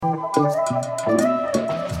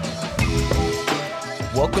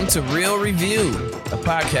Welcome to Real Review, a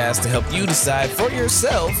podcast to help you decide for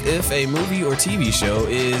yourself if a movie or TV show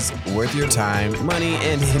is worth your time, money,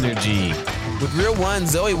 and energy. With Reel 1,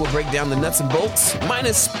 Zoe will break down the nuts and bolts,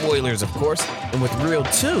 minus spoilers, of course. And with Reel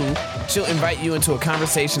 2, she'll invite you into a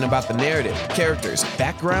conversation about the narrative, characters,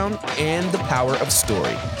 background, and the power of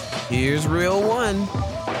story. Here's Reel 1.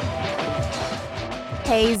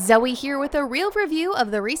 Hey, Zoe here with a real review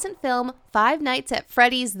of the recent film Five Nights at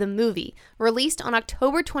Freddy's the Movie, released on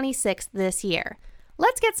October 26th this year.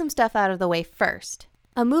 Let's get some stuff out of the way first.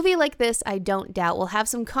 A movie like this, I don't doubt, will have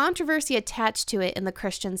some controversy attached to it in the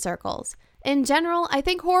Christian circles. In general, I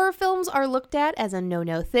think horror films are looked at as a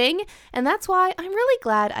no-no thing, and that's why I'm really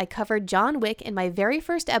glad I covered John Wick in my very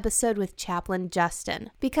first episode with Chaplain Justin,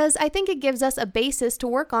 because I think it gives us a basis to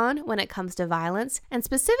work on when it comes to violence, and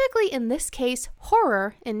specifically in this case,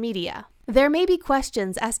 horror in media. There may be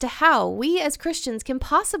questions as to how we as Christians can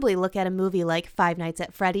possibly look at a movie like Five Nights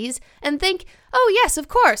at Freddy's and think, oh yes, of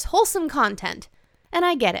course, wholesome content. And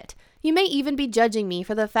I get it. You may even be judging me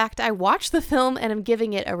for the fact I watched the film and am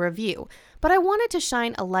giving it a review, but I wanted to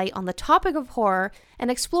shine a light on the topic of horror and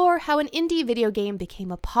explore how an indie video game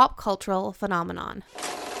became a pop cultural phenomenon.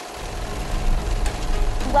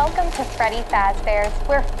 Welcome to Freddy Fazbear's,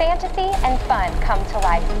 where fantasy and fun come to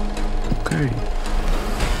life. Okay.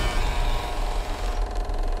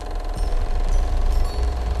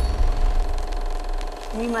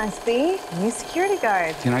 You must be a new security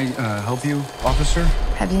guard. Can I help you, officer?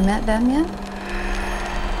 Have you met them yet?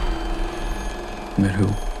 Met who?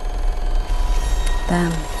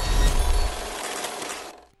 Them.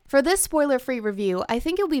 For this spoiler-free review, I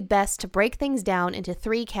think it'll be best to break things down into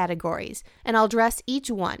 3 categories, and I'll address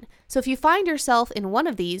each one. So if you find yourself in one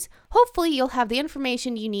of these, hopefully you'll have the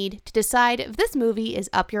information you need to decide if this movie is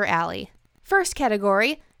up your alley. First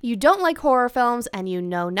category, you don't like horror films and you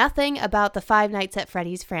know nothing about the Five Nights at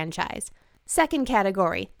Freddy's franchise. Second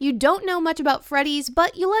category, you don't know much about Freddy's,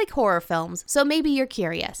 but you like horror films, so maybe you're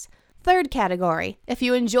curious. Third category, if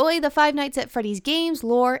you enjoy the Five Nights at Freddy's games,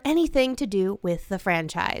 lore, anything to do with the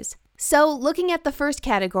franchise. So, looking at the first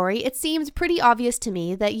category, it seems pretty obvious to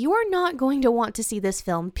me that you are not going to want to see this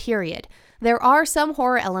film, period. There are some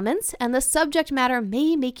horror elements, and the subject matter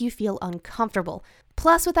may make you feel uncomfortable.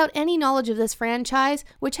 Plus, without any knowledge of this franchise,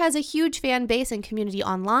 which has a huge fan base and community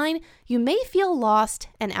online, you may feel lost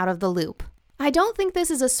and out of the loop. I don't think this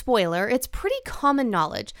is a spoiler, it's pretty common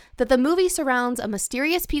knowledge that the movie surrounds a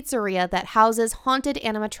mysterious pizzeria that houses haunted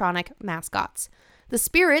animatronic mascots. The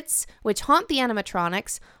spirits, which haunt the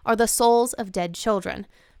animatronics, are the souls of dead children.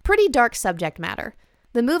 Pretty dark subject matter.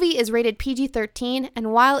 The movie is rated PG-13,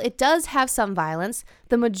 and while it does have some violence,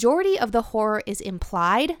 the majority of the horror is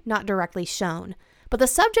implied, not directly shown. But the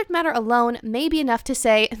subject matter alone may be enough to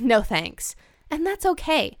say, no thanks. And that's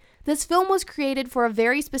okay. This film was created for a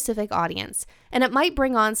very specific audience, and it might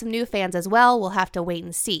bring on some new fans as well, we'll have to wait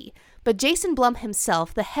and see. But Jason Blum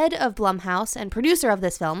himself, the head of Blumhouse and producer of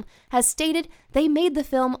this film, has stated they made the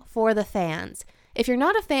film for the fans. If you're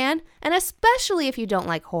not a fan, and especially if you don't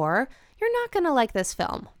like horror, you're not going to like this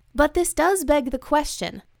film. But this does beg the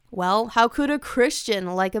question, well, how could a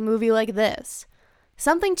Christian like a movie like this?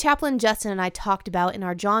 Something Chaplain Justin and I talked about in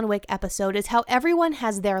our John Wick episode is how everyone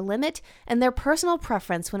has their limit and their personal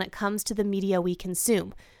preference when it comes to the media we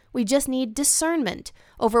consume. We just need discernment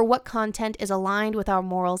over what content is aligned with our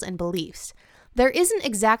morals and beliefs. There isn't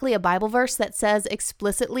exactly a Bible verse that says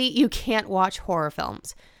explicitly you can't watch horror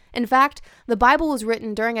films. In fact, the Bible was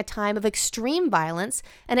written during a time of extreme violence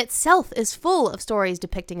and itself is full of stories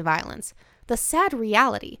depicting violence. The sad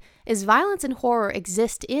reality is violence and horror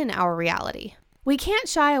exist in our reality. We can't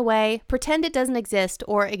shy away, pretend it doesn't exist,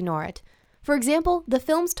 or ignore it. For example, the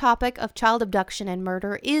film's topic of child abduction and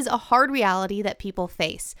murder is a hard reality that people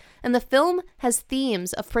face, and the film has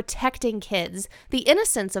themes of protecting kids, the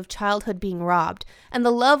innocence of childhood being robbed, and the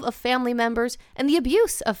love of family members and the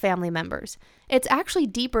abuse of family members. It's actually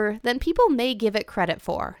deeper than people may give it credit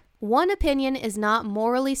for. One opinion is not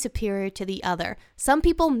morally superior to the other. Some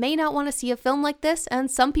people may not want to see a film like this, and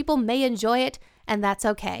some people may enjoy it, and that's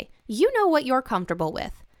okay. You know what you're comfortable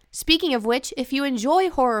with. Speaking of which, if you enjoy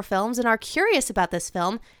horror films and are curious about this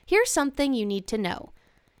film, here's something you need to know.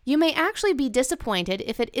 You may actually be disappointed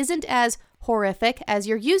if it isn't as horrific as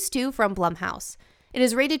you're used to from Blumhouse. It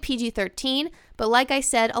is rated PG-13, but like I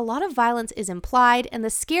said, a lot of violence is implied and the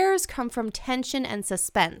scares come from tension and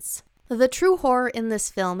suspense. The true horror in this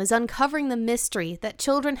film is uncovering the mystery that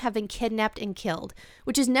children have been kidnapped and killed,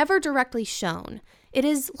 which is never directly shown. It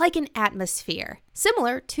is like an atmosphere,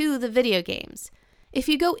 similar to the video games. If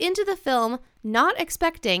you go into the film not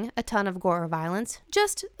expecting a ton of gore or violence,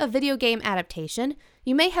 just a video game adaptation,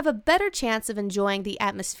 you may have a better chance of enjoying the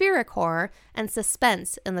atmospheric horror and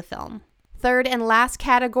suspense in the film. Third and last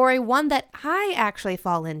category, one that I actually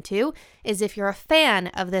fall into, is if you're a fan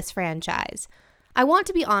of this franchise. I want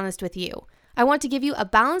to be honest with you. I want to give you a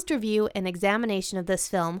balanced review and examination of this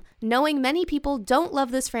film, knowing many people don't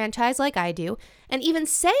love this franchise like I do, and even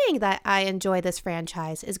saying that I enjoy this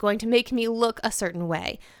franchise is going to make me look a certain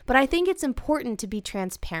way, but I think it's important to be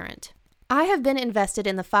transparent. I have been invested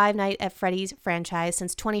in the Five Nights at Freddy's franchise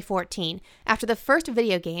since 2014, after the first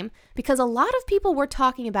video game, because a lot of people were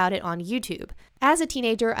talking about it on YouTube. As a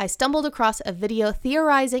teenager, I stumbled across a video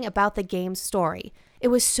theorizing about the game's story. It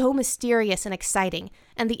was so mysterious and exciting,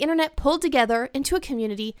 and the internet pulled together into a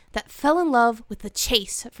community that fell in love with the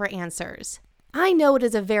chase for answers. I know it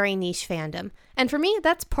is a very niche fandom, and for me,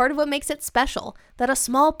 that's part of what makes it special, that a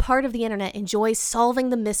small part of the internet enjoys solving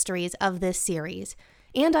the mysteries of this series.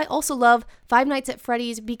 And I also love Five Nights at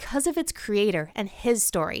Freddy's because of its creator and his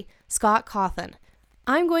story, Scott Cawthon.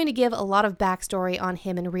 I'm going to give a lot of backstory on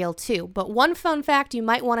him in Reel 2, but one fun fact you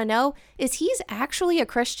might want to know is he's actually a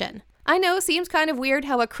Christian. I know it seems kind of weird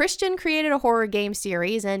how a Christian created a horror game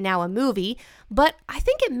series and now a movie, but I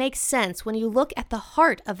think it makes sense when you look at the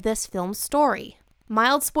heart of this film's story.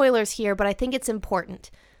 Mild spoilers here, but I think it's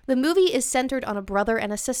important. The movie is centered on a brother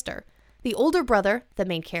and a sister. The older brother, the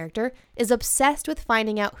main character, is obsessed with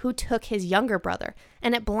finding out who took his younger brother,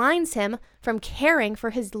 and it blinds him from caring for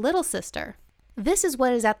his little sister. This is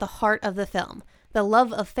what is at the heart of the film: the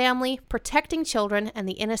love of family, protecting children, and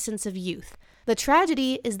the innocence of youth. The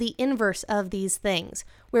tragedy is the inverse of these things,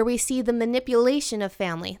 where we see the manipulation of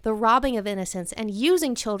family, the robbing of innocence, and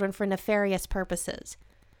using children for nefarious purposes.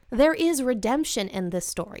 There is redemption in this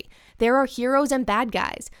story. There are heroes and bad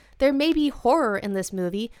guys. There may be horror in this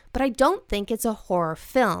movie, but I don't think it's a horror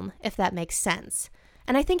film, if that makes sense.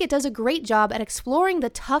 And I think it does a great job at exploring the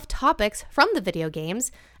tough topics from the video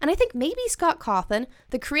games, and I think maybe Scott Cawthon,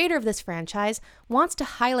 the creator of this franchise, wants to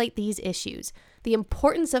highlight these issues: the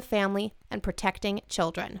importance of family and protecting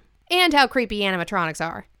children. And how creepy animatronics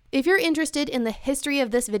are. If you're interested in the history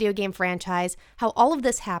of this video game franchise, how all of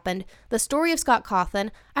this happened, the story of Scott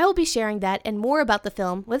Cawthon, I will be sharing that and more about the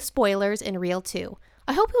film with spoilers in Reel 2.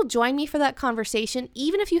 I hope you'll join me for that conversation,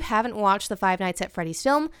 even if you haven't watched the Five Nights at Freddy's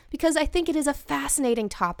film, because I think it is a fascinating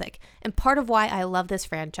topic and part of why I love this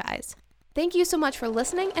franchise. Thank you so much for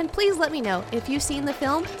listening, and please let me know if you've seen the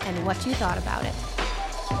film and what you thought about it.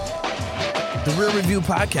 The Real Review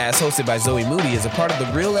podcast, hosted by Zoe Moody, is a part of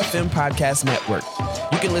the Real FM Podcast Network.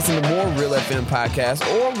 You can listen to more Real FM podcasts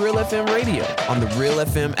or Real FM radio on the Real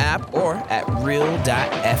FM app or at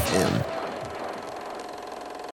real.fm.